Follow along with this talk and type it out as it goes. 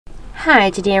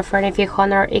Hi, today I'm in front of your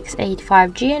Honor X8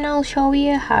 5G and I'll show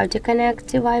you how to connect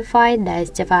to Wi-Fi this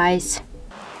device.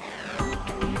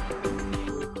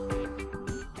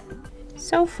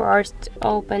 So first,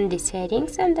 open the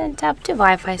settings and then tap the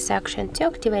Wi-Fi section. To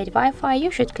activate Wi-Fi, you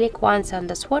should click once on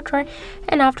the switcher,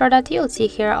 and after that you'll see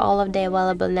here all of the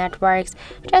available networks.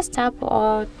 Just tap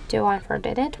to one for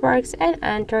the networks and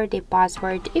enter the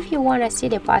password. If you want to see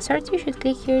the password, you should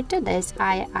click here to this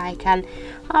eye icon.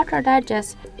 After that,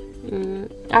 just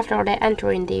after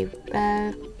entering the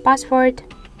password,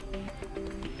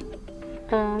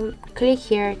 click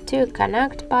here to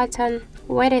connect button.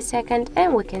 Wait a second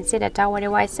and we can see that our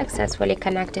device successfully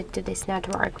connected to this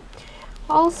network.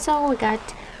 Also, we got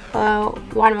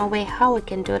one more way how we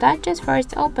can do that. Just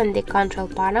first open the control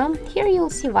panel. Here you'll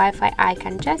see Wi-Fi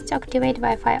icon. Just to activate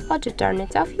Wi-Fi or to turn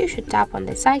it off, you should tap on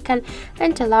this icon,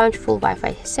 and to launch full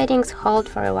Wi-Fi settings, hold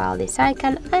for a while this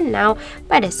icon, and now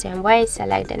by the same way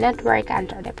select the network,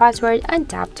 enter the password and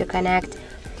tap to connect.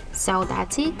 So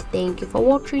that's it. Thank you for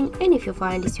watching, and if you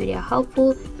find this video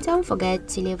helpful, don't forget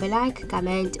to leave a like,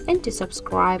 comment and to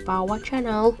subscribe our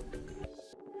channel.